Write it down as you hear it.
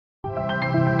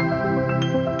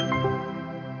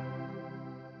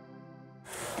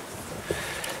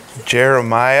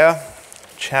Jeremiah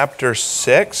chapter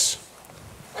 6.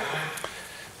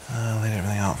 Laid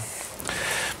everything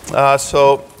out.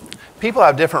 So people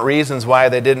have different reasons why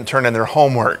they didn't turn in their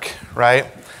homework, right?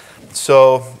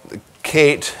 So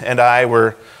Kate and I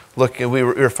were looking, we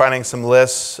were finding some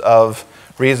lists of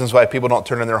reasons why people don't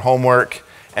turn in their homework,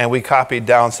 and we copied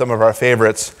down some of our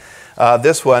favorites.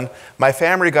 This one, my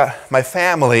family got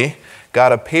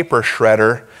a paper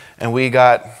shredder, and we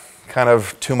got kind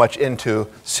of too much into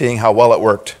seeing how well it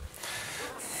worked.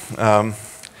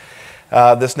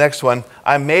 This next one,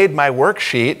 I made my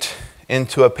worksheet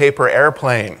into a paper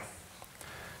airplane,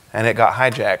 and it got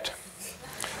hijacked.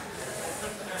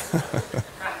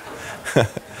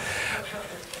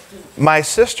 My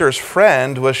sister's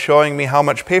friend was showing me how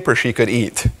much paper she could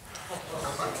eat.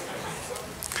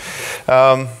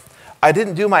 I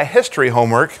didn't do my history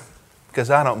homework because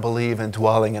I don't believe in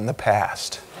dwelling in the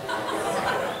past.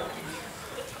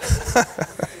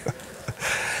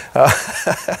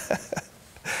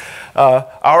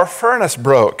 Our furnace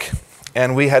broke,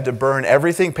 and we had to burn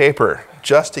everything paper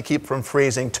just to keep from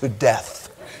freezing to death.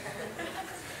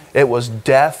 It was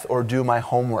death or do my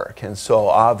homework, and so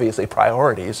obviously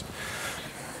priorities.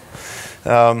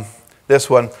 This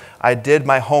one, I did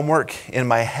my homework in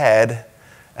my head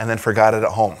and then forgot it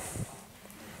at home.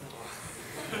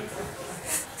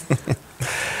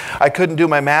 I couldn't do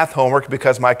my math homework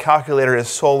because my calculator is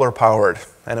solar powered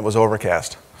and it was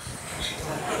overcast.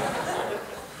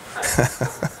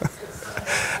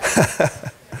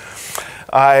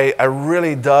 I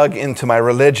really dug into my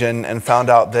religion and found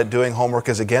out that doing homework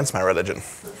is against my religion.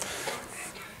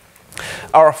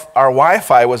 Our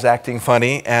Wi-Fi was acting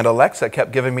funny, and Alexa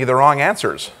kept giving me the wrong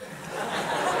answers.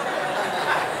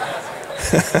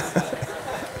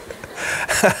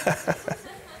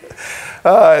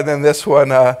 And then this one,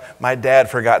 my dad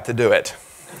forgot to do it.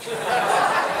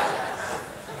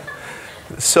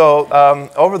 So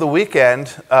over the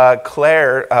weekend,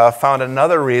 Claire found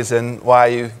another reason why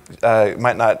you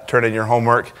might not turn in your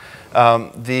homework.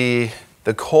 The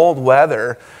cold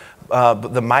weather,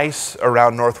 the mice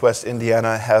around northwest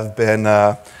Indiana have been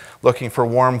looking for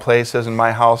warm places, and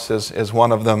my house is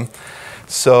one of them.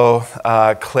 So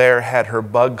Claire had her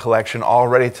bug collection all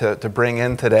ready to bring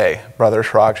in today, Brother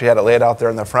Schrock. She had it laid out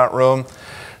there in the front room.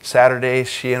 Saturday,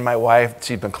 she and my wife,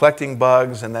 she'd been collecting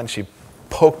bugs, and then she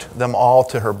poked them all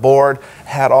to her board,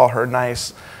 had all her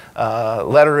nice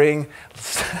lettering,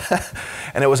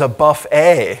 and it was a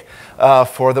buffet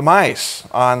for the mice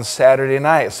on Saturday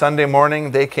night. Sunday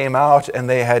morning, they came out and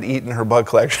they had eaten her bug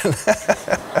collection.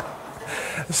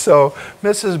 So,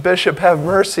 Mrs. Bishop, have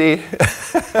mercy.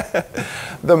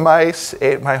 The mice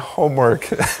ate my homework.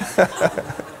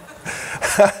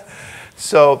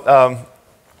 So,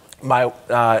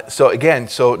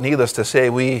 so needless to say,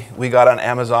 we got on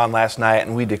Amazon last night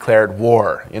and we declared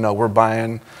war. You know, we're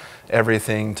buying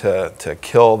everything to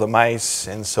kill the mice,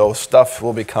 and so stuff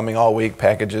will be coming all week,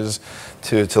 packages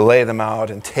to lay them out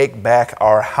and take back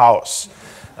our house.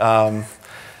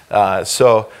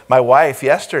 So my wife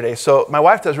yesterday, my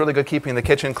wife does really good keeping the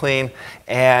kitchen clean,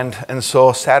 and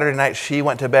so Saturday night she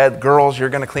went to bed, girls, you're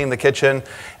going to clean the kitchen,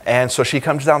 and so she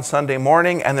comes down Sunday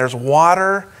morning and there's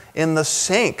water in the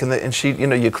sink, and she,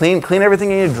 you clean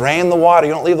everything and you drain the water.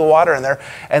 You don't leave the water in there.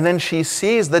 And then she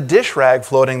sees the dish rag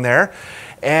floating there,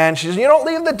 and she says, "You don't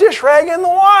leave the dish rag in the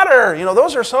water. You know,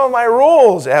 those are some of my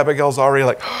rules." Abigail's already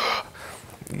like,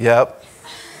 "Yep."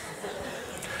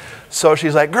 So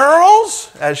she's like,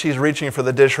 "Girls," as she's reaching for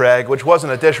the dish rag, which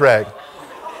wasn't a dish rag.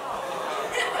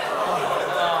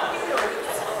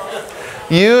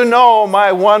 You know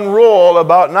my one rule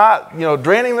about not,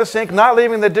 draining the sink, not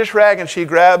leaving the dish rag, and she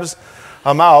grabs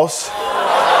a mouse.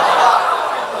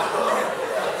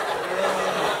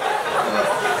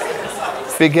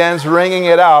 Begins wringing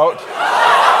it out.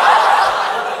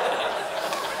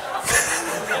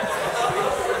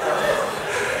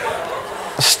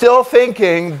 Still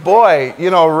thinking, boy,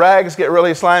 rags get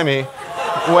really slimy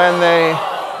when they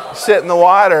sit in the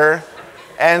water.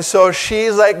 And so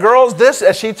she's like, "Girls, this,"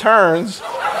 as she turns,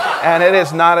 and it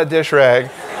is not a dish rag.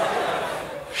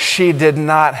 She did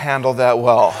not handle that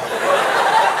well.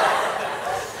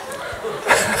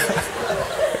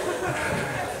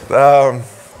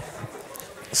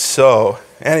 So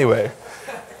anyway,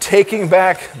 taking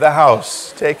back the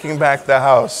house.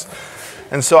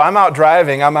 And so I'm out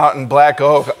driving. I'm out in Black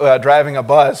Oak driving a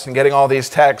bus and getting all these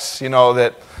texts,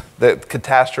 that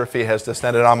catastrophe has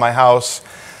descended on my house.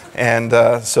 And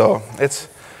so it's,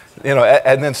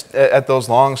 and then at those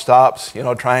long stops,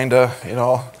 trying to,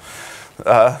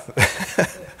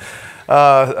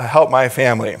 help my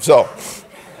family. So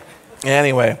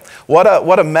anyway,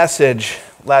 what a message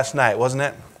last night, wasn't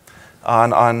it?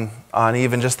 on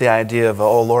even just the idea of,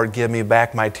 oh Lord, give me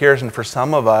back my tears. And for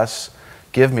some of us,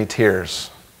 give me tears.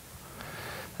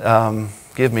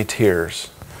 Give me tears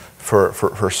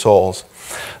for souls.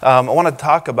 I want to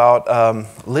talk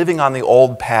about living on the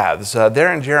old paths.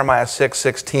 There in Jeremiah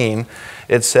 6:16,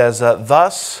 it says,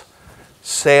 thus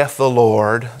saith the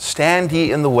Lord, stand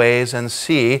ye in the ways and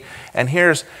see. And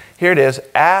here it is,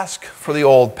 ask for the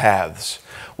old paths.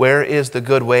 Where is the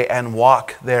good way, and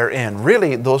walk therein.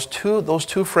 Really, those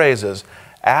two phrases,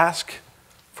 ask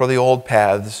for the old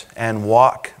paths and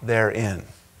walk therein.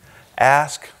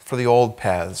 Ask for the old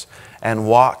paths and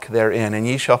walk therein, and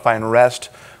ye shall find rest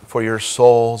for your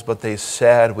souls. But they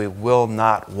said, we will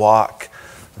not walk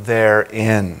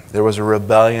therein. There was a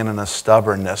rebellion and a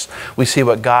stubbornness. We see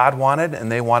what God wanted,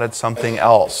 and they wanted something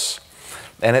else.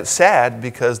 And it's sad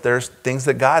because there's things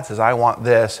that God says, I want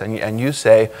this. And you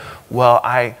say, well,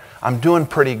 I'm doing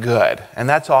pretty good. And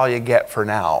that's all you get for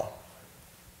now.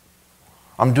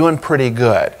 I'm doing pretty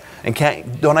good. And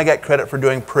don't I get credit for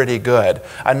doing pretty good?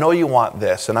 I know you want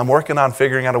this, and I'm working on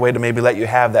figuring out a way to maybe let you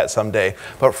have that someday.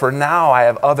 But for now, I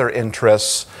have other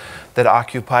interests that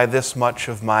occupy this much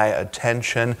of my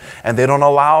attention, and they don't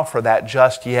allow for that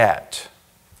just yet.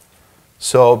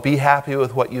 So be happy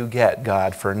with what you get,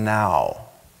 God, for now.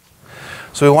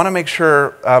 So we want to make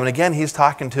sure, and again, he's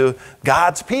talking to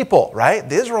God's people, right?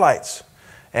 The Israelites.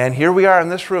 And here we are in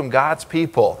this room, God's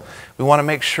people. We want to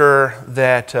make sure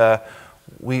that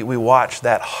we watch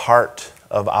that heart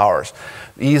of ours.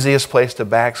 The easiest place to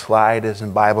backslide is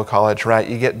in Bible college, right?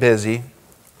 You get busy.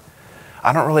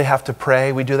 I don't really have to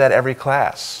pray. We do that every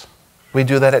class. We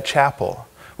do that at chapel.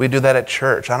 We do that at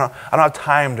church. I don't have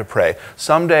time to pray.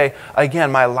 Someday,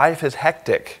 again, my life is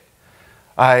hectic.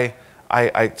 I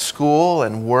school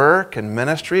and work and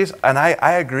ministries, and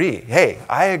I agree. Hey,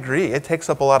 I agree. It takes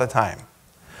up a lot of time.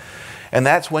 And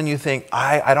that's when you think,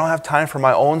 I don't have time for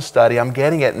my own study. I'm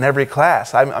getting it in every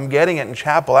class. I'm getting it in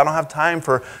chapel. I don't have time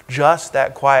for just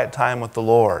that quiet time with the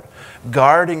Lord.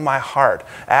 Guarding my heart,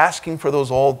 asking for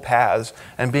those old paths,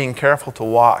 and being careful to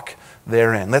walk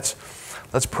therein. Let's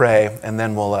pray, and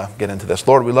then we'll get into this.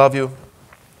 Lord, we love you.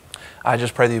 I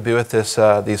just pray that you be with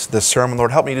this sermon.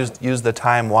 Lord, help me to use the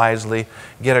time wisely,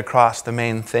 get across the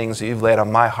main things that you've laid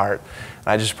on my heart. And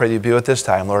I just pray that you be with this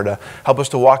time, Lord. Help us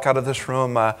to walk out of this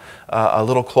room a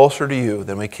little closer to you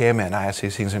than we came in. I ask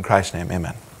these things in Christ's name.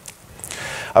 Amen.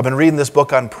 I've been reading this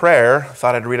book on prayer.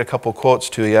 Thought I'd read a couple quotes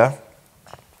to you.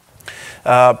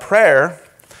 Prayer,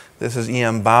 this is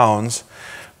E.M. Bounds.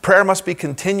 Prayer must be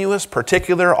continuous,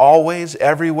 particular, always,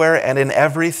 everywhere, and in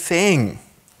everything.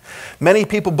 Many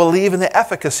people believe in the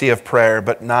efficacy of prayer,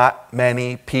 but not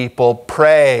many people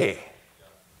pray.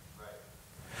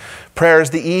 Prayer is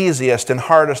the easiest and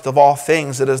hardest of all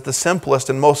things. It is the simplest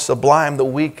and most sublime, the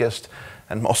weakest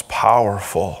and most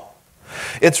powerful.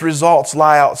 Its results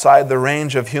lie outside the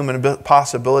range of human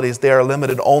possibilities. They are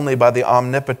limited only by the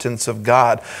omnipotence of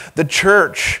God. The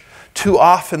church too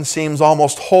often seems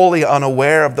almost wholly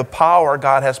unaware of the power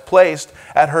God has placed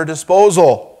at her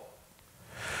disposal.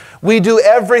 We do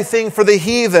everything for the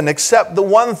heathen except the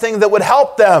one thing that would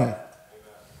help them.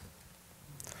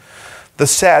 The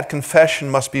sad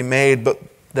confession must be made, but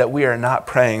that we are not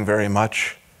praying very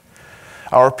much.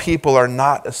 Our people are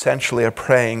not essentially a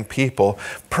praying people.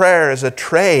 Prayer is a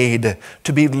trade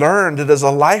to be learned. It is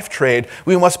a life trade.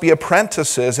 We must be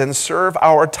apprentices and serve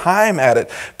our time at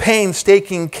it.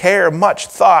 Painstaking care, much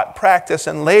thought, practice,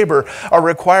 and labor are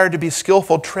required to be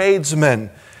skillful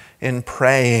tradesmen in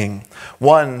praying.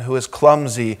 One who is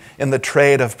clumsy in the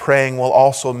trade of praying will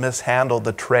also mishandle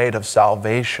the trade of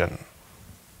salvation.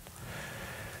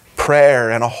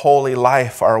 Prayer and a holy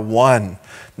life are one.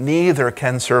 Neither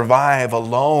can survive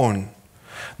alone.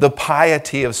 The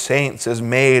piety of saints is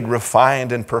made,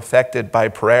 refined, and perfected by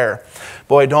prayer.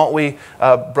 Boy, don't we,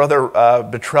 Brother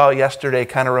Betrell yesterday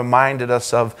kind of reminded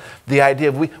us of the idea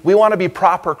of we want to be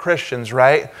proper Christians,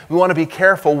 right? We want to be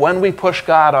careful when we push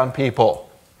God on people.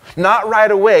 Not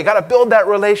right away. Got to build that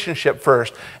relationship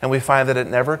first. And we find that it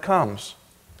never comes.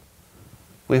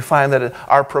 We find that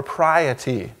our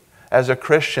propriety as a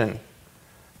Christian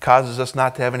causes us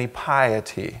not to have any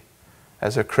piety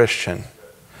as a Christian.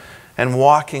 And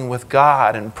walking with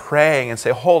God and praying and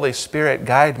say, Holy Spirit,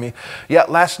 guide me.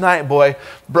 Yet last night, boy,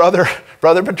 Brother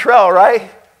Betrell, right?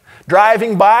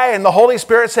 Driving by and the Holy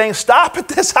Spirit saying, stop at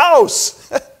this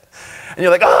house. And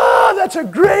you're like, that's a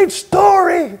great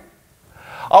story.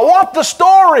 I want the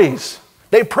stories.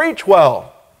 They preach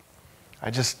well. I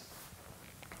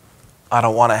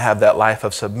don't want to have that life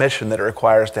of submission that it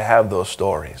requires to have those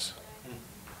stories.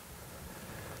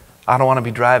 I don't want to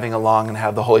be driving along and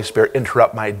have the Holy Spirit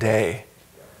interrupt my day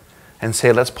and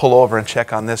say, let's pull over and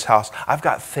check on this house. I've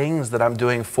got things that I'm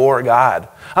doing for God.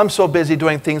 I'm so busy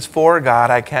doing things for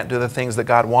God, I can't do the things that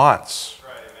God wants.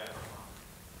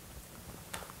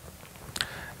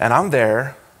 And I'm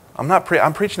there.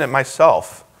 I'm preaching it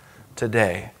myself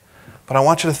today. But I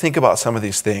want you to think about some of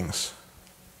these things.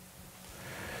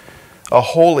 A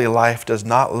holy life does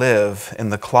not live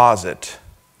in the closet,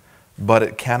 but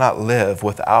it cannot live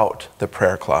without the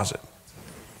prayer closet.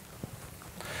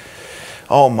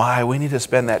 Oh my, we need to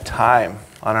spend that time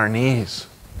on our knees,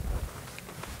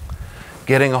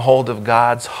 getting a hold of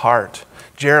God's heart.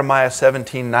 Jeremiah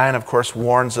 17:9, of course,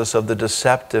 warns us of the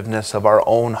deceptiveness of our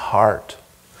own heart.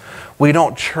 We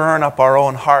don't churn up our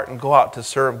own heart and go out to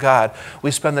serve God.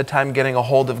 We spend the time getting a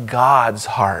hold of God's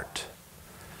heart.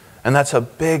 And that's a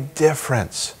big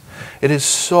difference. It is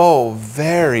so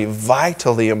very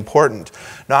vitally important.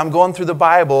 Now, I'm going through the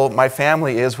Bible. My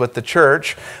family is with the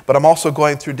church, but I'm also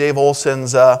going through Dave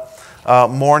Olson's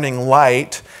Morning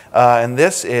Light. And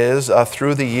this is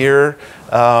through the year,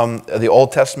 the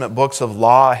Old Testament books of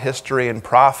law, history, and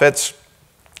prophets.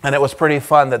 And it was pretty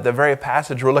fun that the very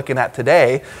passage we're looking at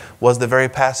today was the very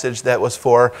passage that was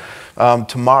for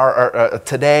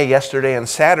today, yesterday, and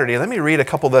Saturday. Let me read a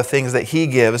couple of the things that he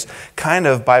gives, kind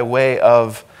of by way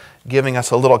of giving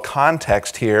us a little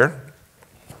context here.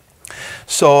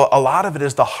 So a lot of it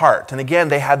is the heart. And again,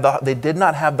 they did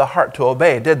not have the heart to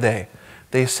obey, did they?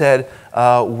 They said,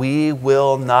 we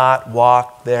will not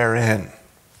walk therein.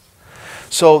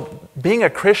 So being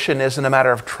a Christian isn't a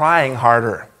matter of trying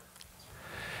harder.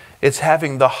 It's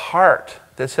having the heart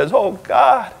that says, oh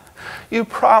God, you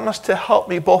promised to help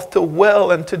me both to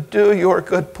will and to do your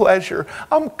good pleasure.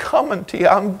 I'm coming to you.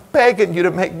 I'm begging you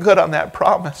to make good on that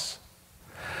promise.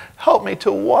 Help me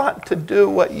to want to do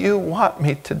what you want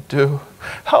me to do.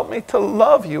 Help me to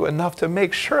love you enough to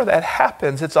make sure that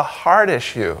happens. It's a heart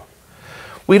issue.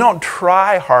 We don't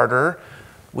try harder.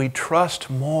 We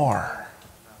trust more.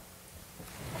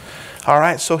 All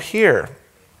right, so here,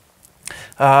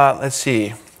 let's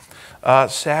see.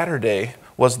 Saturday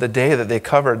was the day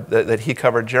that he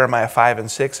covered Jeremiah 5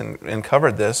 and 6 and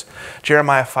covered this.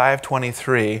 Jeremiah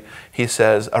 5:23, he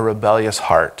says, a rebellious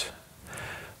heart.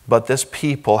 But this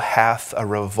people hath a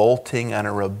revolting and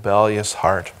a rebellious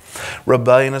heart.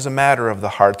 Rebellion is a matter of the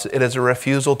heart. It is a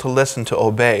refusal to listen, to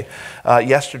obey.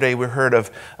 Yesterday we heard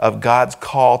of God's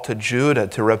call to Judah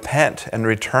to repent and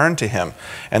return to him.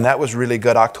 And that was really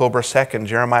good. October 2nd,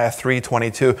 Jeremiah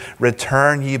 3:22,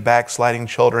 return ye backsliding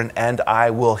children, and I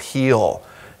will heal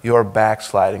your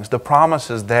backslidings. The promise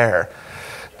is there,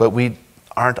 but we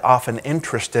aren't often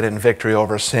interested in victory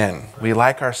over sin. We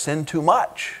like our sin too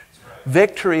much.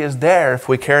 Victory is there if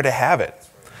we care to have it.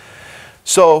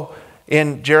 So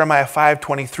in Jeremiah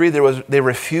 5:23, they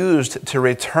refused to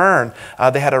return.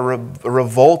 They had a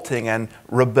revolting and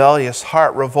rebellious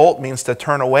heart. Revolt means to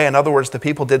turn away. In other words, the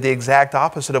people did the exact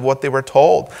opposite of what they were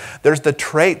told. There's the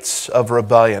traits of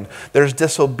rebellion. There's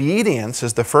disobedience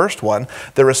is the first one.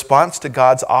 The response to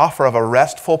God's offer of a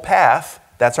restful path,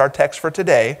 that's our text for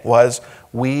today, was,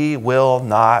 we will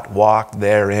not walk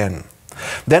therein.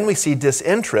 Then we see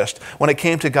disinterest. When it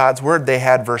came to God's word, they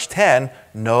had, verse 10,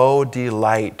 no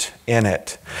delight in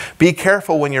it. Be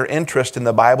careful when your interest in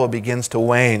the Bible begins to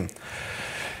wane.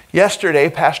 Yesterday,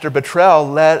 Pastor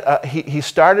Buttrell he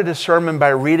started his sermon by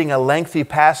reading a lengthy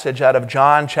passage out of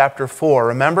John chapter 4.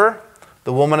 Remember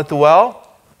the woman at the well?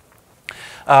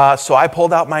 So I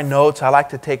pulled out my notes. I like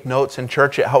to take notes in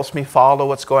church. It helps me follow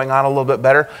what's going on a little bit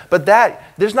better. But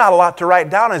there's not a lot to write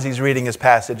down as he's reading his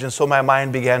passage. And so my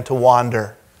mind began to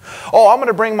wander. Oh, I'm going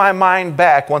to bring my mind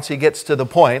back once he gets to the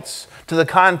points, to the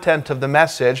content of the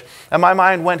message. And my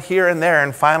mind went here and there.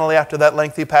 And finally, after that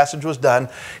lengthy passage was done,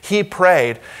 he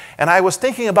prayed. And I was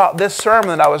thinking about this sermon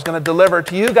that I was going to deliver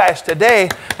to you guys today.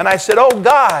 And I said, oh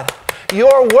God,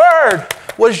 your word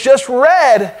was just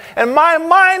read, and my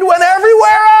mind went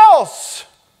everywhere else.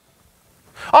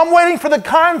 I'm waiting for the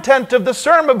content of the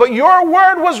sermon, but your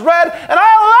word was read, and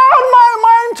I allowed my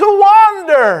mind to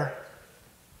wander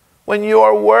when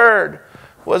your word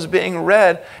was being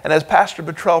read. And as Pastor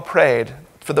Buttrell prayed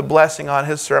for the blessing on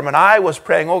his sermon, I was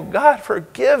praying, oh God,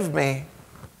 forgive me.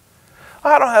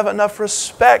 I don't have enough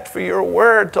respect for your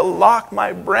word to lock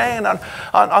my brain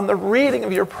on the reading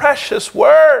of your precious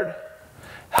word.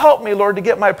 Help me, Lord, to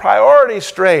get my priorities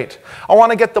straight. I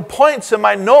want to get the points in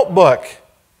my notebook.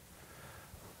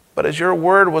 But as your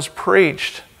word was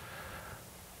preached,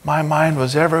 my mind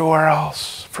was everywhere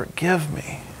else. Forgive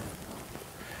me.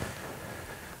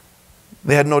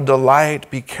 They had no delight.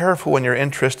 Be careful when your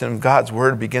interest in God's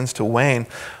word begins to wane.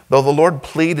 Though the Lord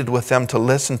pleaded with them to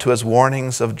listen to his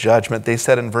warnings of judgment, they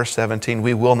said in verse 17,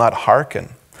 we will not hearken.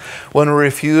 When we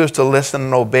refuse to listen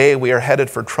and obey, we are headed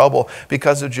for trouble.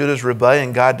 Because of Judah's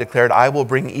rebellion, God declared, I will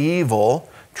bring evil,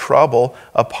 trouble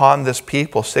upon this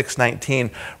people.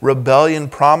 6:19. Rebellion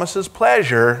promises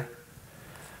pleasure,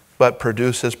 but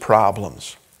produces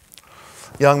problems.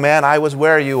 Young man, I was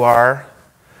where you are,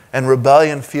 and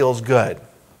rebellion feels good.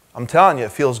 I'm telling you,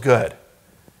 it feels good.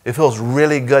 It feels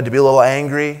really good to be a little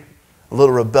angry, a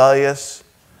little rebellious.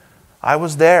 I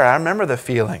was there. I remember the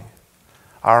feeling.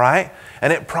 All right?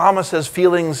 And it promises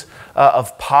feelings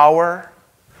of power,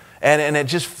 and it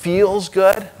just feels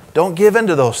good. Don't give in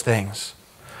to those things.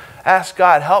 Ask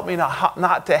God, help me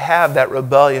not to have that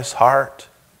rebellious heart.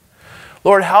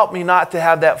 Lord, help me not to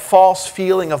have that false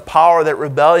feeling of power that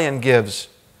rebellion gives.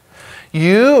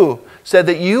 You said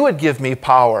that you would give me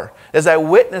power as I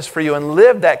witness for you and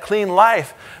live that clean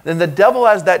life. Then the devil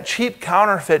has that cheap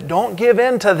counterfeit. Don't give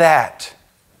in to that.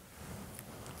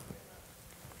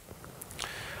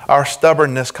 Our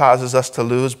stubbornness causes us to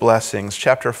lose blessings.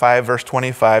 Chapter 5, verse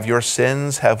 25, your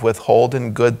sins have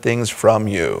withholden good things from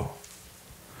you.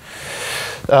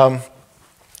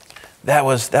 That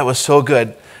was so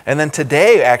good. And then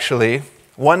today, actually,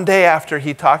 one day after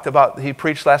he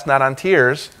preached last night on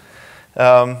tears,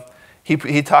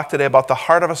 he talked today about the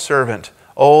heart of a servant.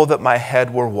 Oh, that my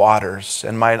head were waters,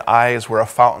 and mine eyes were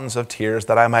fountains of tears,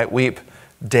 that I might weep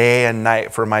day and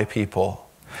night for my people.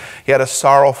 He had a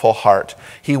sorrowful heart.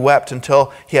 He wept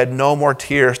until he had no more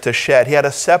tears to shed. He had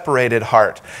a separated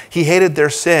heart. He hated their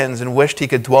sins and wished he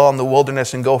could dwell in the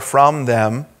wilderness and go from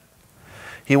them.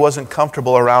 He wasn't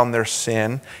comfortable around their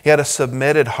sin. He had a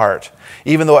submitted heart.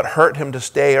 Even though it hurt him to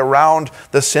stay around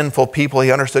the sinful people,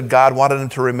 he understood God wanted him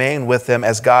to remain with them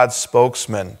as God's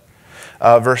spokesman.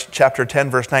 Chapter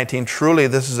 10, verse 19, truly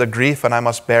this is a grief and I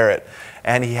must bear it.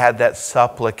 And he had that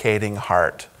supplicating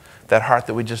heart, that heart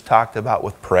that we just talked about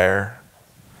with prayer.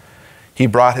 He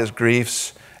brought his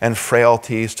griefs and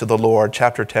frailties to the Lord.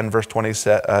 Chapter 10, verse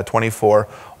 24,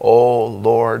 oh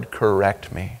Lord,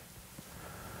 correct me.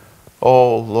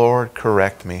 Oh, Lord,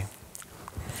 correct me.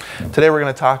 Today we're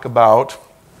going to talk about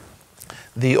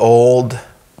the old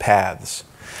paths.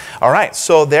 All right,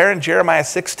 so there in Jeremiah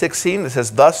 6:16, it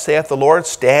says, thus saith the Lord,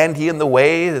 stand ye in the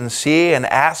way and see and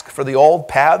ask for the old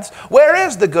paths. Where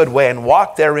is the good way? And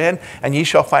walk therein, and ye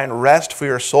shall find rest for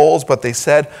your souls. But they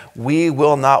said, we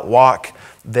will not walk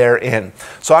therein.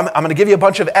 So I'm going to give you a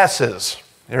bunch of S's.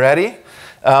 You ready?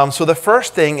 So the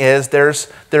first thing is there's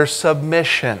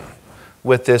submission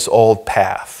with this old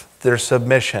path. Their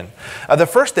submission. The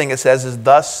first thing it says is,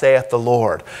 thus saith the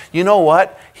Lord. You know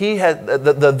what?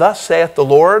 The thus saith the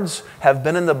Lords have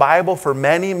been in the Bible for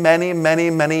many, many,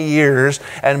 many, many years,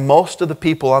 and most of the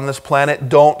people on this planet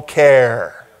don't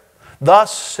care.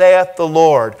 Thus saith the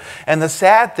Lord. And the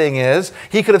sad thing is,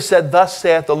 he could have said, thus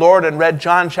saith the Lord, and read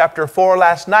John chapter 4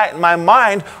 last night, and my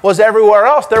mind was everywhere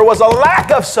else. There was a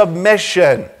lack of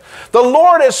submission. The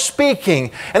Lord is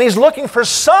speaking, and he's looking for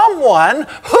someone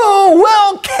who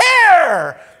will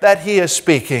care that he is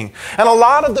speaking. And a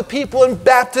lot of the people in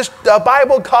Baptist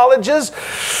Bible colleges,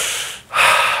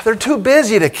 they're too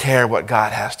busy to care what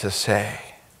God has to say.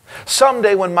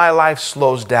 Someday when my life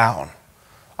slows down,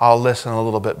 I'll listen a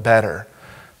little bit better.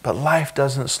 But life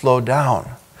doesn't slow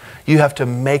down. You have to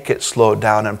make it slow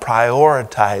down and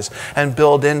prioritize and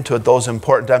build into it those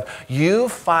important times. You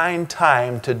find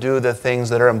time to do the things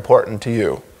that are important to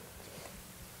you.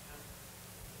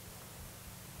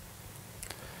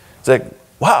 It's like,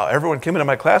 wow, everyone came into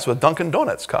my class with Dunkin'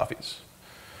 Donuts coffees.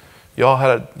 You all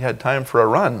had time for a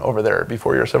run over there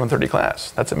before your 7:30 class.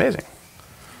 That's amazing.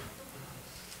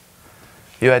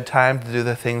 You had time to do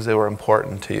the things that were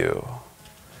important to you.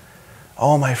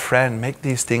 Oh, my friend, make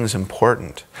these things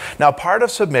important. Now, part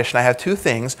of submission, I have two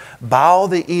things. Bow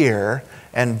the ear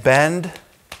and bend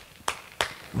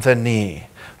the knee.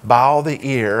 Bow the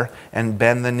ear and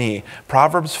bend the knee.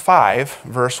 Proverbs 5,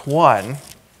 verse 1,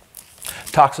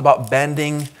 talks about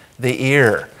bending the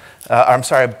ear.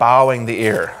 Bowing the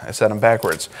ear. I said them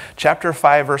backwards. Chapter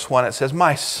 5, verse 1, it says,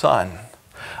 my son,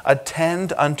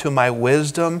 attend unto my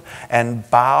wisdom and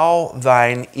bow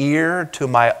thine ear to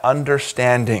my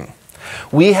understanding.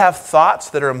 We have thoughts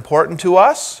that are important to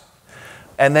us,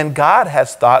 and then God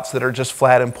has thoughts that are just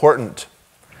flat important.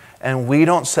 And we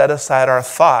don't set aside our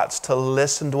thoughts to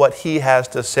listen to what he has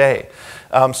to say.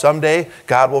 Someday,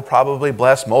 God will probably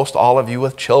bless most all of you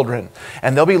with children.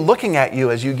 And they'll be looking at you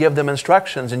as you give them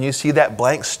instructions, and you see that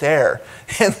blank stare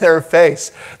in their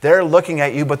face. They're looking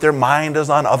at you, but their mind is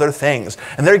on other things.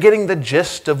 And they're getting the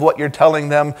gist of what you're telling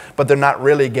them, but they're not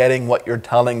really getting what you're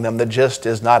telling them. The gist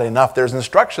is not enough. There's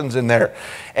instructions in there.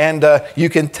 And you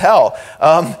can tell.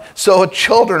 So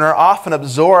children are often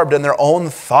absorbed in their own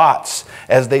thoughts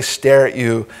as they stare at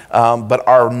you, but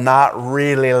are not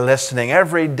really listening.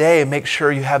 Every day, make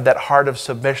sure you have that heart of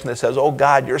submission that says, oh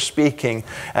God, you're speaking,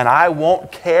 and I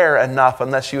won't care enough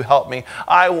unless you help me.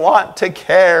 I want to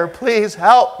care. Please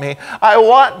help me. I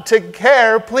want to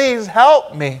care. Please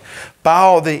help me.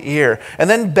 Bow the ear, and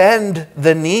then bend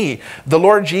the knee. The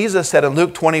Lord Jesus said in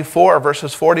Luke 24,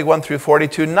 verses 41 through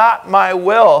 42, not my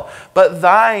will, but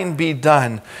thine be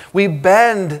done. We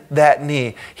bend that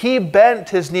knee. He bent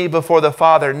his knee before the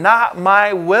Father, not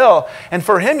my will. And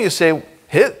for him, you say,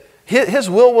 his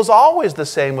will was always the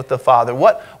same with the Father.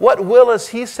 What will is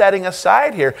he setting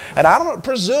aside here? And I don't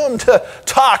presume to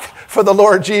talk for the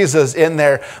Lord Jesus in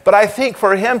there, but I think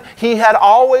for him, he had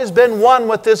always been one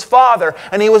with his Father,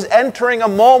 and he was entering a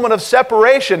moment of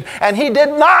separation, and he did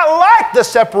not like the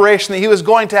separation that he was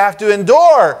going to have to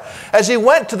endure as he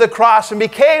went to the cross and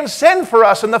became sin for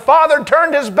us, and the Father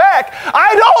turned his back.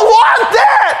 I don't want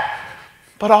that,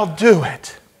 but I'll do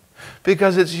it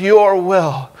because it's your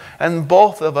will. And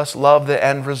both of us love the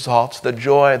end results, the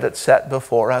joy that's set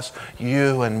before us,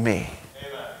 you and me.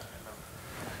 Amen.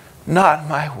 Not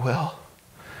my will,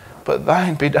 but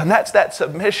thine be done. That's that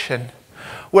submission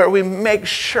where we make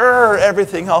sure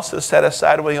everything else is set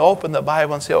aside. When we open the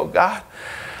Bible and say, oh God,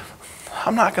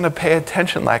 I'm not going to pay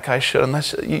attention like I should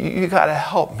unless you got to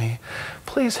help me.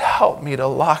 Please help me to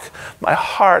lock my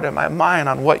heart and my mind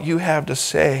on what you have to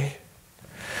say.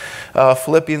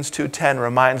 Philippians 2:10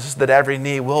 reminds us that every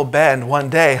knee will bend one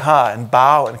day, and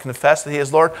bow and confess that he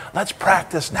is Lord. Let's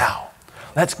practice now.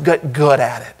 Let's get good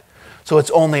at it. So it's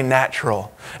only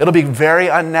natural. It'll be very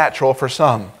unnatural for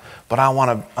some, but I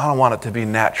don't want it to be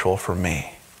natural for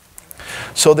me.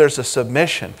 So there's a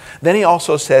submission. Then he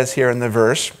also says here in the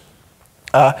verse,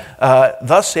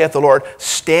 thus saith the Lord,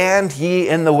 stand ye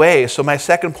in the way. So my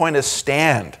second point is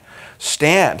stand.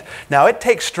 Stand. Now it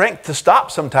takes strength to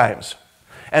stop sometimes.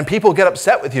 And people get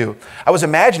upset with you. I was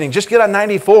imagining, just get on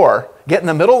 94, get in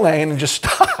the middle lane and just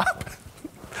stop.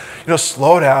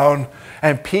 Slow down,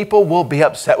 and people will be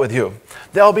upset with you.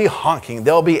 They'll be honking.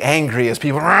 They'll be angry as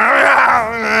people...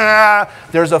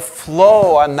 There's a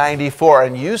flow on 94,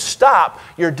 and you stop,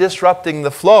 you're disrupting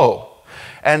the flow.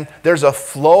 And there's a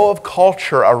flow of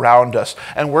culture around us.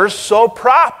 And we're so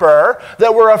proper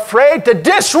that we're afraid to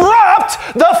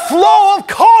disrupt the flow of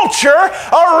culture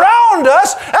around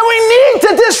us. And we need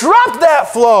to disrupt that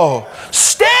flow.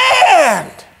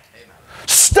 Stand.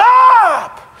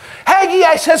 Stop.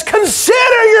 Haggai says,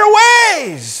 consider your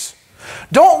ways.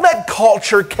 Don't let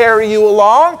culture carry you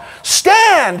along.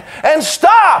 Stand and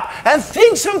stop and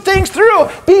think some things through.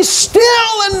 Be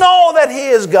still and know that he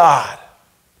is God.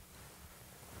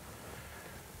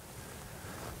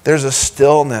 There's a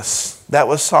stillness. That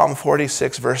was Psalm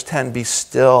 46, verse 10. Be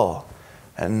still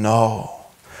and know.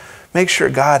 Make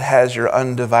sure God has your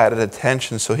undivided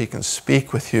attention so he can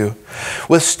speak with you.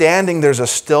 With standing, there's a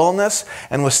stillness,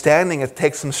 and with standing, it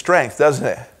takes some strength, doesn't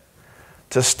it?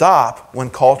 To stop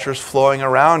when culture's flowing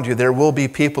around you. There will be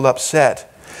people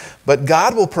upset. But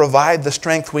God will provide the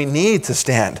strength we need to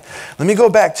stand. Let me go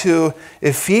back to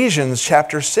Ephesians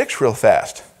chapter 6 real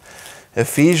fast.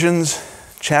 Ephesians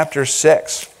chapter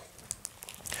 6.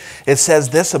 It says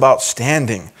this about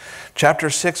standing. Chapter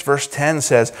 6, verse 10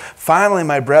 says, finally,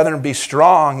 my brethren, be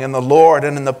strong in the Lord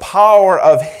and in the power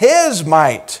of his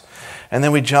might. And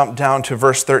then we jump down to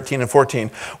verse 13 and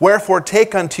 14. Wherefore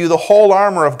take unto you the whole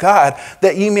armor of God,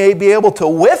 that ye may be able to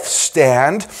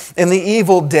withstand in the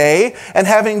evil day, and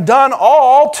having done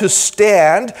all to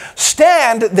stand,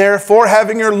 stand therefore,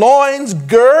 having your loins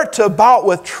girt about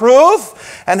with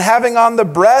truth, and having on the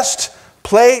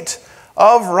breastplate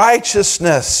of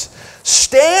righteousness.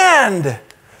 Stand.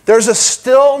 There's a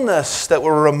stillness that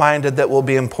we're reminded that will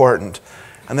be important.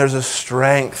 And there's a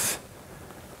strength.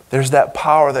 There's that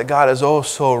power that God is oh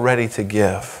so ready to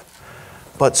give.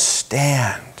 But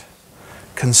stand.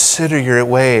 Consider your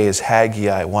ways,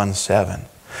 Haggai 1:7.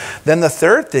 Then the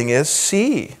third thing is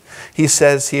see. He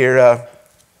says here,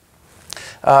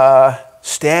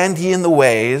 stand ye in the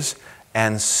ways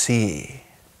and see.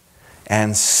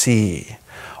 And see.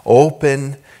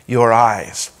 Open your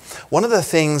eyes. One of the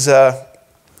things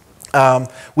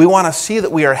we want to see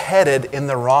that we are headed in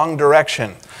the wrong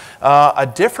direction.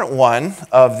 A different one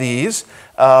of these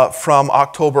from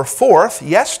October 4th,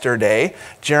 yesterday,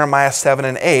 Jeremiah 7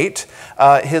 and 8,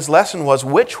 his lesson was,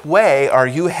 which way are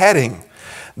you heading?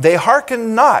 They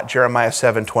hearkened not, Jeremiah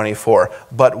 7:24,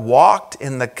 but walked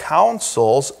in the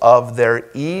counsels of their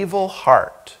evil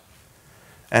heart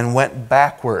and went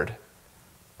backward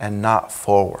and not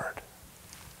forward.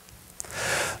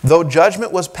 Though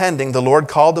judgment was pending, the Lord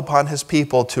called upon his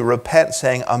people to repent,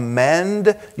 saying,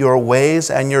 amend your ways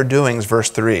and your doings.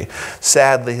 Verse 3.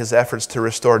 Sadly, his efforts to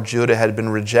restore Judah had been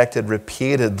rejected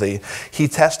repeatedly. He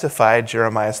testified,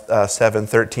 Jeremiah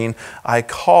 7:13, I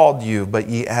called you, but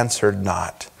ye answered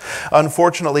not.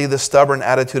 Unfortunately, this stubborn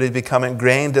attitude had become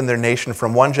ingrained in their nation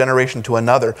from one generation to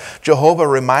another. Jehovah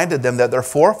reminded them that their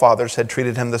forefathers had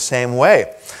treated him the same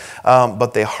way.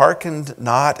 But they hearkened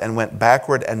not and went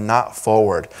backward and not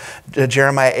forward.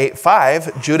 Jeremiah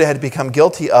 8:5, Judah had become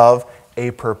guilty of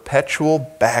a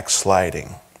perpetual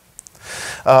backsliding.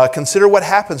 Consider what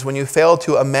happens when you fail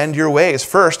to amend your ways.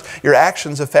 First, your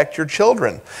actions affect your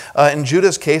children. In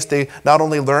Judah's case, they not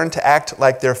only learned to act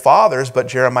like their fathers, but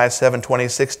Jeremiah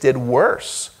 7:26 did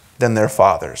worse than their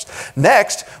fathers.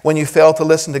 Next, when you fail to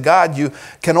listen to God, you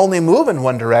can only move in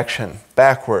one direction,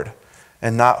 backward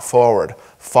and not forward.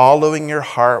 Following your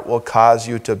heart will cause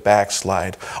you to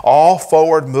backslide. All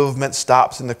forward movement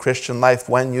stops in the Christian life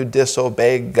when you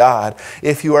disobey God.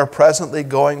 If you are presently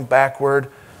going backward,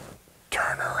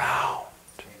 turn around.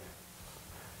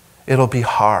 It'll be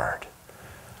hard.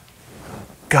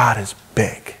 God is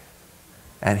big,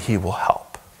 and he will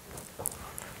help.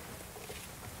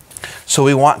 So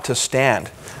we want to stand.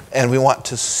 And we want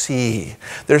to see.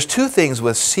 There's two things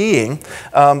with seeing.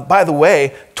 By the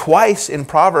way, twice in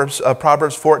Proverbs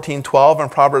 14:12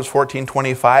 and Proverbs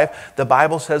 14:25, the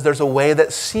Bible says there's a way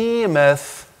that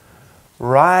seemeth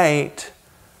right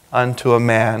unto a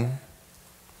man.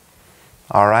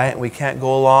 All right? We can't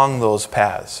go along those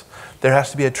paths. There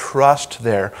has to be a trust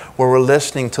there where we're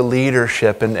listening to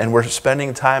leadership and we're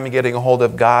spending time and getting a hold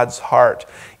of God's heart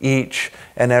each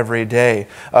and every day.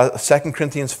 2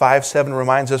 Corinthians 5:7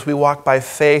 reminds us we walk by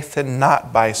faith and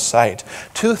not by sight.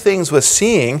 Two things with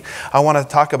seeing. I want to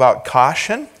talk about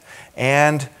caution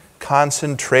and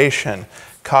concentration.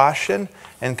 Caution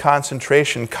and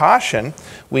concentration. Caution,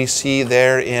 we see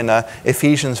there in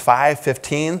Ephesians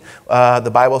 5:15.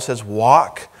 The Bible says,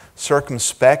 walk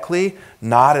circumspectly,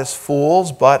 not as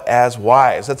fools, but as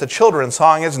wise. That's a children's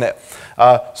song, isn't it?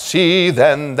 See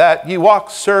then that ye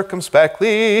walk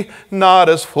circumspectly, not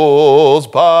as fools,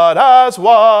 but as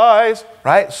wise.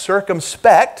 Right?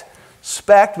 Circumspect.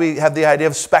 Spect, we have the idea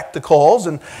of spectacles,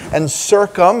 and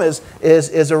circum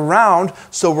is around,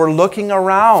 so we're looking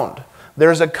around.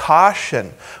 There's a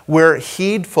caution. We're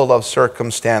heedful of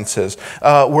circumstances.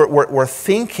 We're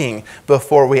thinking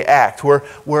before we act.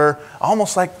 We're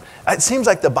almost like, it seems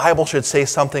like the Bible should say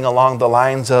something along the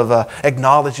lines of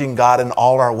acknowledging God in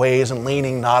all our ways and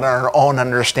leaning not on our own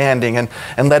understanding and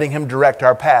letting him direct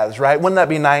our paths, right? Wouldn't that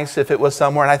be nice if it was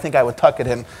somewhere? And I think I would tuck it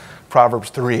in Proverbs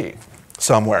 3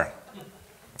 somewhere.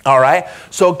 All right,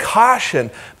 so caution,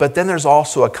 but then there's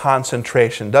also a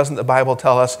concentration. Doesn't the Bible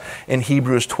tell us in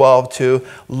Hebrews 12:2,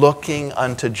 looking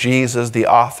unto Jesus, the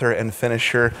author and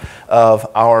finisher of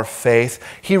our faith?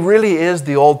 He really is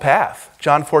the old path.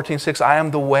 John 14:6, I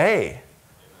am the way,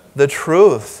 the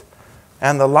truth,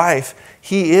 and the life.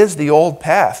 He is the old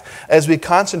path. As we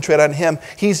concentrate on him,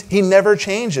 he never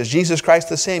changes. Jesus Christ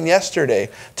the same yesterday,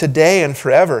 today, and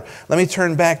forever. Let me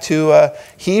turn back to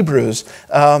Hebrews.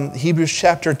 Hebrews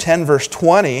chapter 10, verse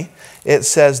 20. It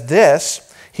says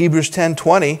this, Hebrews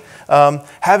 10:20,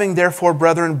 having therefore,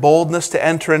 brethren, boldness to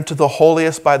enter into the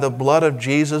holiest by the blood of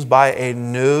Jesus, by a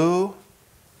new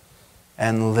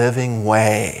and living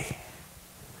way,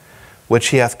 which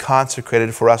he hath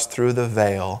consecrated for us through the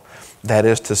veil, that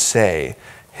is to say,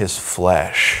 his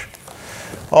flesh.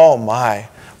 Oh my,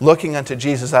 looking unto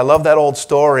Jesus. I love that old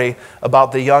story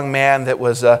about the young man that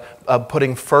was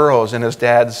putting furrows in his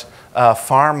dad's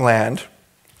farmland.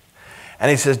 And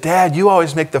he says, Dad, you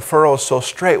always make the furrows so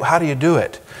straight. How do you do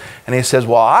it? And he says,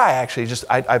 well, I actually just,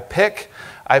 I pick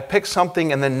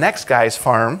something in the next guy's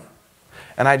farm,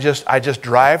 and I just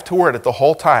drive toward it the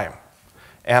whole time.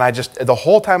 And the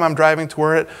whole time I'm driving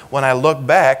toward it, when I look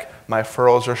back, my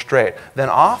furrows are straight. Then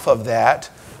off of that,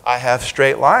 I have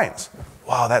straight lines.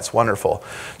 Wow, that's wonderful.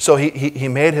 So he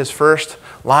made his first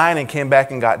line and came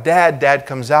back and got Dad. Dad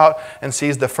comes out and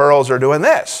sees the furrows are doing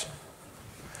this.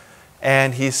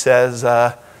 And he says,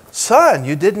 son,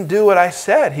 you didn't do what I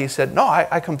said. He said, no,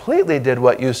 I completely did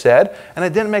what you said. And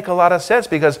it didn't make a lot of sense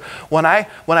because when I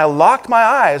locked my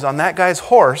eyes on that guy's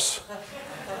horse,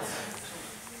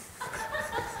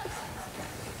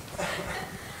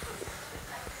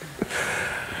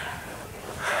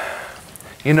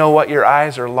 you know what your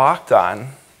eyes are locked on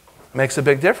makes a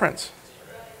big difference.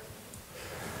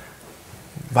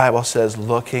 The Bible says,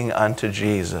 looking unto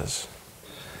Jesus.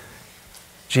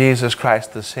 Jesus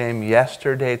Christ, the same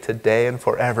yesterday, today, and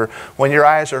forever. When your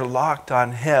eyes are locked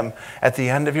on Him, at the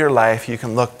end of your life, you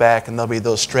can look back and there'll be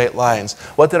those straight lines.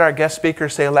 What did our guest speaker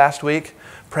say last week?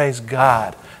 Praise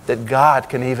God that God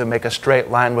can even make a straight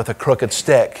line with a crooked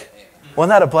stick.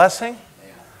 Wasn't that a blessing?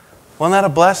 Wasn't that a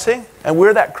blessing? And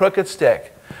we're that crooked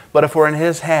stick. But if we're in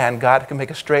His hand, God can make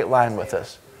a straight line with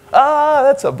us. Ah,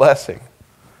 that's a blessing.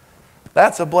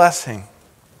 That's a blessing.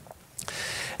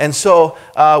 And so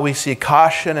we see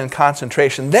caution and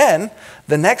concentration. Then,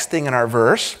 the next thing in our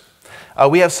verse,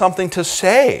 we have something to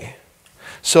say.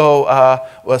 So,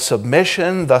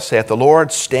 submission, thus saith the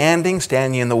Lord, standing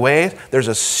in the way. There's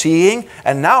a seeing.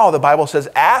 And now the Bible says,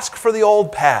 ask for the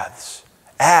old paths.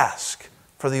 Ask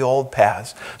for the old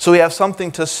paths. So we have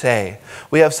something to say.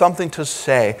 We have something to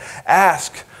say.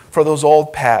 Ask for those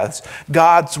old paths.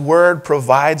 God's Word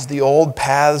provides the old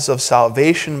paths of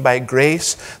salvation by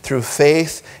grace through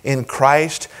faith in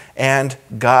Christ and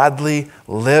godly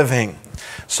living.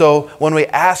 So when we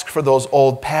ask for those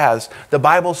old paths, the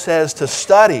Bible says to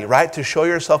study, right? To show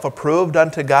yourself approved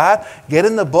unto God. Get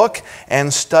in the book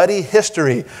and study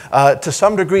history. To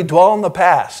some degree, dwell in the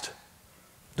past.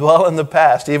 Dwell in the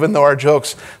past, even though our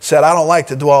jokes said, I don't like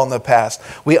to dwell in the past.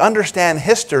 We understand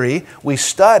history, we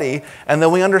study, and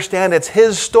then we understand it's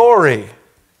His story.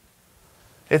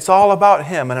 It's all about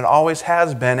Him, and it always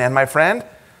has been. And my friend,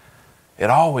 it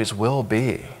always will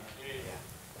be.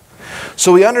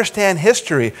 So we understand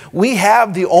history. We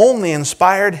have the only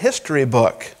inspired history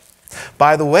book.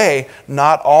 By the way,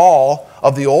 not all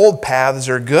of the old paths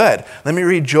are good. Let me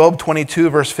read Job 22,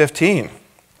 verse 15.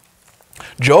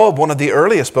 Job, one of the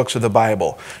earliest books of the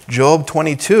Bible. Job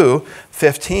 22,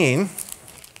 15.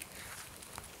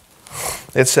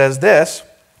 It says this.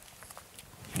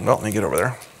 Well, let me get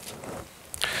over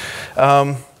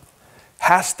there.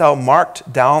 Hast thou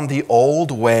marked down the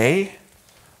old way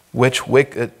which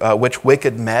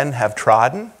wicked men have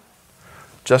trodden?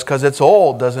 Just because it's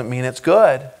old doesn't mean it's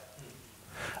good.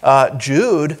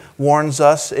 Jude warns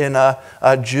us in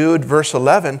Jude verse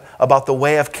 11 about the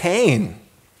way of Cain.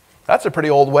 That's a pretty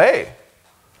old way.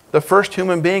 The first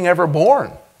human being ever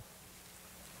born.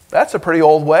 That's a pretty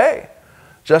old way,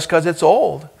 just because it's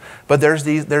old. But there's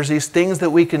these things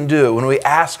that we can do when we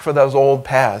ask for those old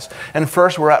paths. And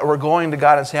first we're going to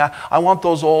God and saying, I want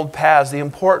those old paths, the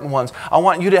important ones. I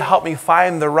want you to help me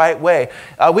find the right way.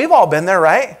 We've all been there,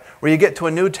 right? Where you get to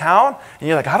a new town and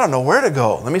you're like, I don't know where to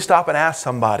go. Let me stop and ask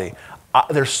somebody.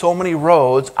 There's so many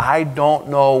roads, I don't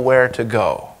know where to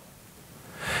go.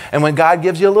 And when God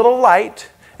gives you a little light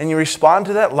and you respond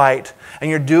to that light and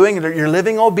you're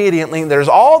living obediently, there's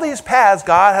all these paths.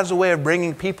 God has a way of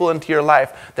bringing people into your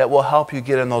life that will help you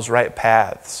get in those right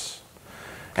paths.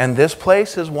 And this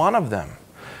place is one of them.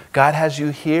 God has you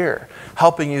here,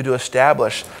 helping you to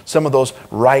establish some of those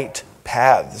right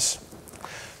paths.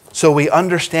 So we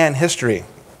understand history.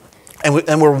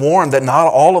 And we're warned that not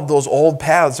all of those old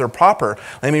paths are proper.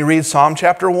 Let me read Psalm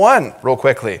chapter 1 real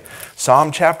quickly.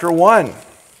 Psalm chapter 1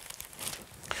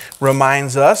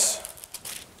 reminds us,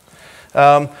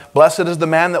 blessed is the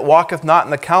man that walketh not in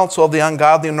the counsel of the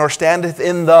ungodly, nor standeth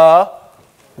in the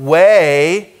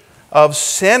way of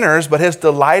sinners, but his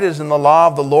delight is in the law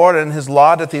of the Lord, and his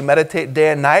law doth he meditate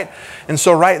day and night. And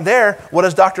so right there, what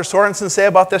does Dr. Sorensen say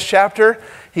about this chapter?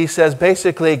 He says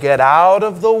basically, get out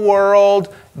of the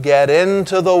world, get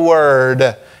into the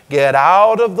Word. Get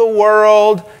out of the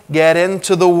world, get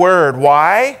into the Word.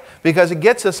 Why? Because it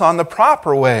gets us on the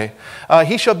proper way.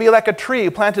 He shall be like a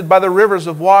tree planted by the rivers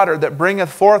of water that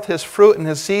bringeth forth his fruit in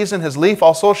his season. His leaf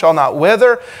also shall not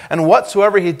wither, and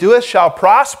whatsoever he doeth shall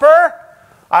prosper.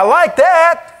 I like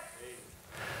that.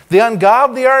 The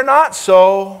ungodly are not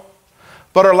so,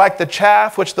 but are like the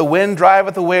chaff which the wind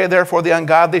driveth away. Therefore the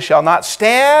ungodly shall not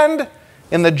stand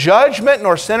in the judgment,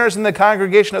 nor sinners in the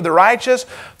congregation of the righteous.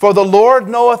 For the Lord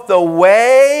knoweth the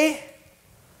way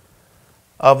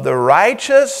of the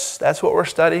righteous. That's what we're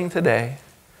studying today.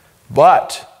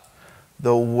 But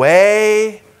the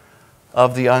way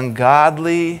of the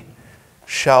ungodly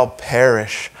shall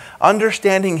perish.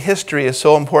 Understanding history is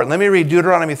so important. Let me read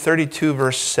Deuteronomy 32,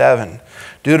 verse 7.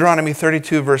 Deuteronomy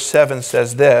 32, verse 7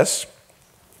 says this.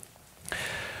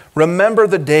 Remember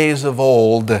the days of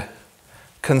old.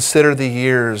 Consider the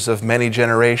years of many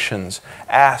generations.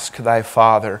 Ask thy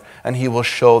father, and he will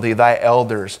show thee, thy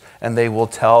elders, and they will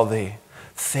tell thee.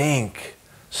 Think,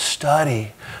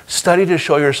 study. Study to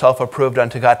show yourself approved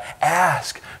unto God.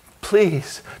 Ask,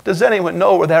 please, does anyone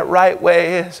know where that right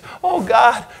way is? Oh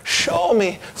God, show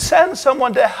me. Send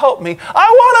someone to help me. I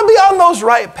want to be on those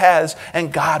right paths.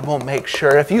 And God will make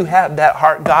sure. If you have that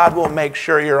heart, God will make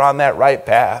sure you're on that right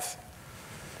path.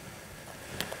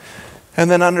 And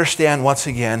then understand once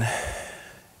again,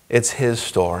 it's His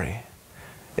story.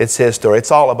 It's His story.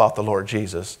 It's all about the Lord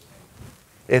Jesus.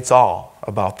 It's all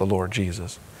about the Lord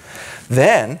Jesus.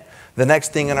 Then, the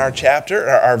next thing in our chapter,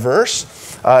 our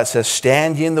verse, it says,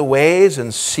 stand ye in the ways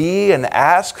and see and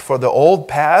ask for the old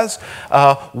paths.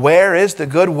 Where is the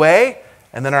good way?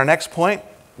 And then our next point,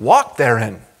 walk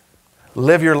therein.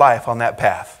 Live your life on that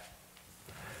path.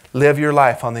 Live your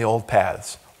life on the old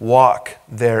paths. Walk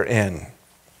therein.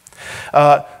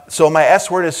 So my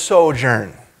S word is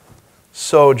sojourn.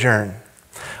 Sojourn.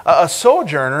 A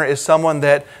sojourner is someone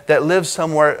that lives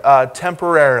somewhere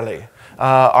temporarily.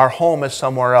 Our home is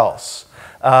somewhere else.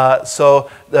 So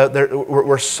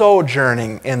we're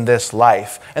sojourning in this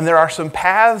life. And there are some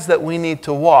paths that we need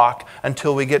to walk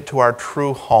until we get to our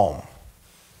true home.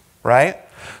 Right?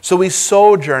 So we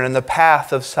sojourn in the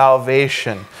path of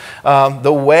salvation.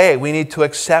 The way, we need to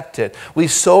accept it. We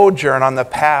sojourn on the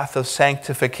path of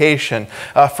sanctification.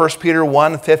 1 Peter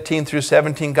 1, 15 through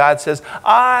 17, God says,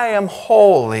 I am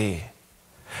holy.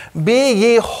 Be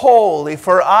ye holy,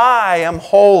 for I am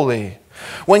holy.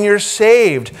 When you're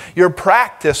saved, your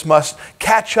practice must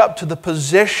catch up to the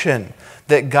position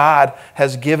that God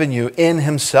has given you in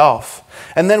Himself.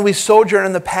 And then we sojourn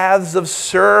in the paths of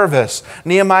service.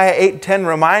 Nehemiah 8:10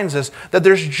 reminds us that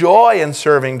there's joy in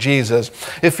serving Jesus.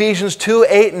 Ephesians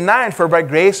 2:8 and 9, for by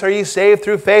grace are ye saved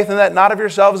through faith, and that not of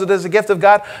yourselves, it is a gift of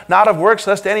God, not of works,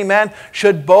 lest any man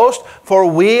should boast. For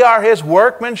we are His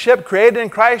workmanship, created in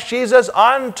Christ Jesus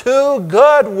unto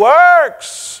good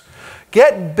works.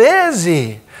 Get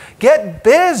busy. Get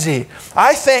busy.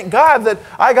 I thank God that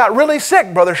I got really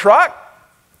sick, Brother Schrock.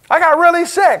 I got really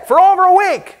sick for over a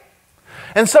week.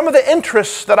 And some of the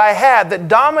interests that I had that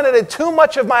dominated too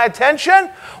much of my attention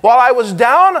while I was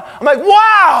down, I'm like,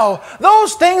 wow,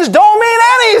 those things don't mean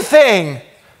anything.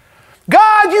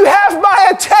 God, you have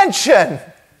my attention.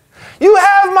 You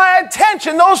have my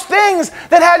attention. Those things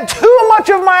that had too much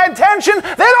of my attention, they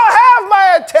don't have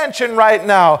my attention right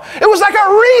now. It was like a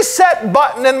reset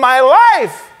button in my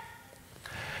life.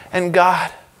 And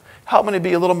God, help me to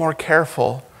be a little more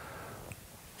careful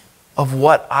of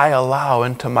what I allow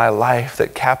into my life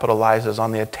that capitalizes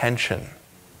on the attention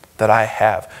that I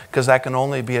have, because I can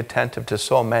only be attentive to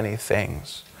so many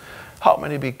things. Help me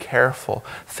to be careful.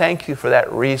 Thank you for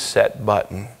that reset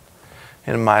button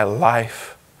in my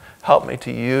life. Help me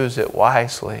to use it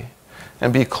wisely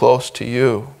and be close to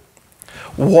you.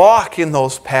 Walk in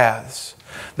those paths.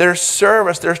 There's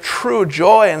service, there's true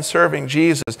joy in serving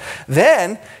Jesus.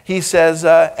 Then he says,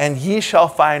 and ye shall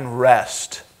find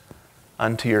rest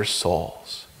unto your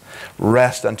souls.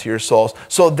 Rest unto your souls.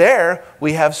 So there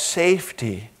we have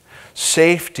safety.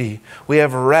 Safety. We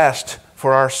have rest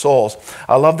for our souls.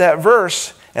 I love that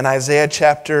verse in Isaiah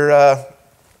chapter,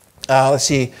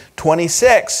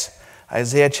 26.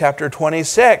 Isaiah chapter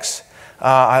 26.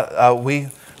 We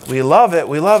love it.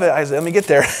 We love it. Let me get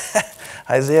there.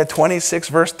 Isaiah 26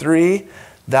 verse 3.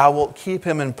 Thou wilt keep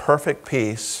him in perfect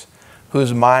peace,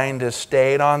 whose mind is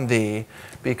stayed on thee,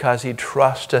 because he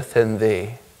trusteth in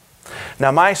thee.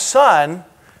 Now my son,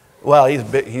 well,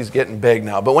 he's getting big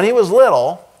now, but when he was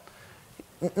little,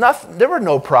 there were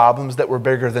no problems that were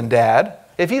bigger than Dad.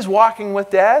 If he's walking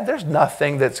with Dad, there's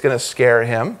nothing that's going to scare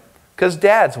him, because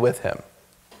Dad's with him.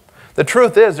 The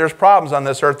truth is, there's problems on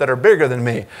this earth that are bigger than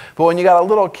me. But when you got a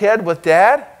little kid with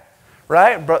Dad,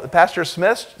 right, Pastor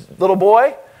Smith's little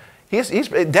boy,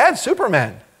 Dad's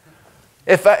Superman.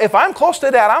 If I'm close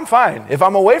to Dad, I'm fine. If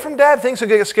I'm away from Dad, things will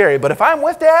get scary. But if I'm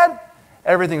with Dad,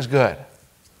 everything's good.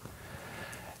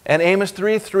 And Amos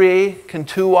 3:3, can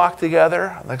two walk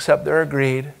together except they're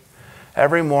agreed?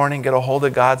 Every morning, get a hold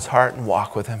of God's heart and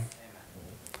walk with Him.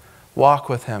 Walk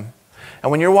with Him.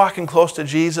 And when you're walking close to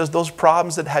Jesus, those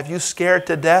problems that have you scared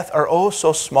to death are oh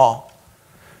so small,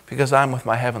 because I'm with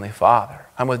my Heavenly Father.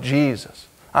 I'm with Jesus.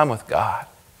 I'm with God.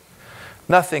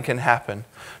 Nothing can happen.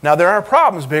 Now, there are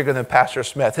problems bigger than Pastor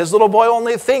Smith. His little boy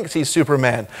only thinks he's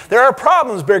Superman. There are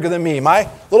problems bigger than me. My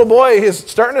little boy is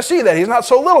starting to see that. He's not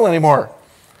so little anymore.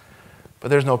 But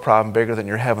there's no problem bigger than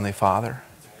your Heavenly Father.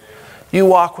 You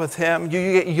walk with Him.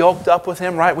 You get yoked up with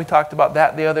Him, right? We talked about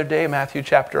that the other day, Matthew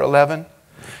chapter 11.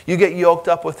 You get yoked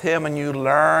up with Him and you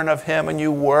learn of Him and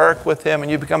you work with Him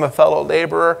and you become a fellow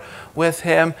laborer with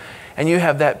Him. And you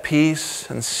have that peace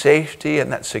and safety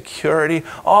and that security.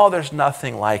 Oh, there's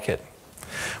nothing like it.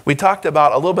 We talked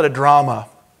about a little bit of drama.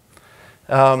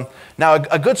 Now,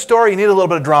 a good story, you need a little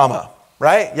bit of drama,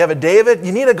 right? You have a David,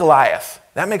 you need a Goliath.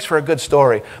 That makes for a good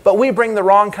story. But we bring the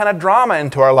wrong kind of drama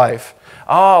into our life.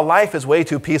 Oh, life is way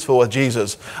too peaceful with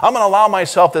Jesus. I'm going to allow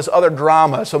myself this other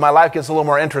drama so my life gets a little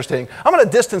more interesting. I'm going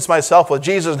to distance myself with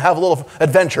Jesus and have a little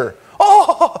adventure.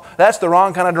 Oh, that's the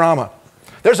wrong kind of drama.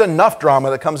 There's enough drama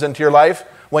that comes into your life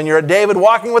when you're a David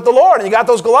walking with the Lord and you got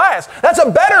those Goliaths. That's a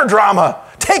better drama.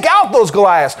 Take out those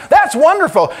Goliaths. That's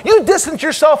wonderful. You distance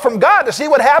yourself from God to see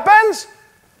what happens.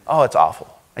 Oh, it's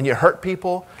awful. And you hurt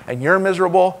people and you're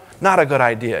miserable. Not a good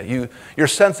idea. Your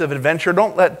sense of adventure,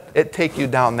 don't let it take you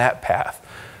down that path.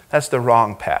 That's the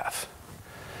wrong path.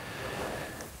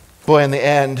 Boy, in the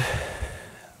end,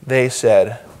 they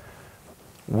said,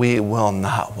 we will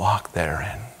not walk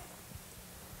therein.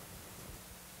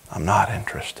 I'm not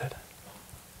interested.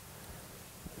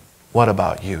 What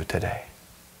about you today?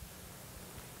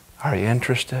 Are you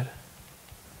interested?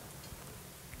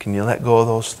 Can you let go of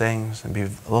those things and be a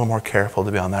little more careful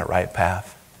to be on that right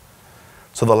path?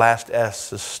 So the last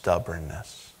S is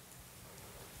stubbornness.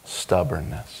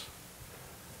 Stubbornness.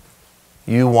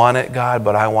 You want it, God,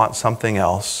 but I want something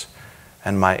else,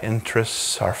 and my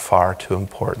interests are far too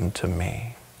important to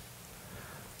me.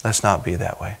 Let's not be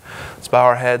that way. Let's bow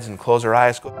our heads and close our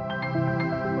eyes.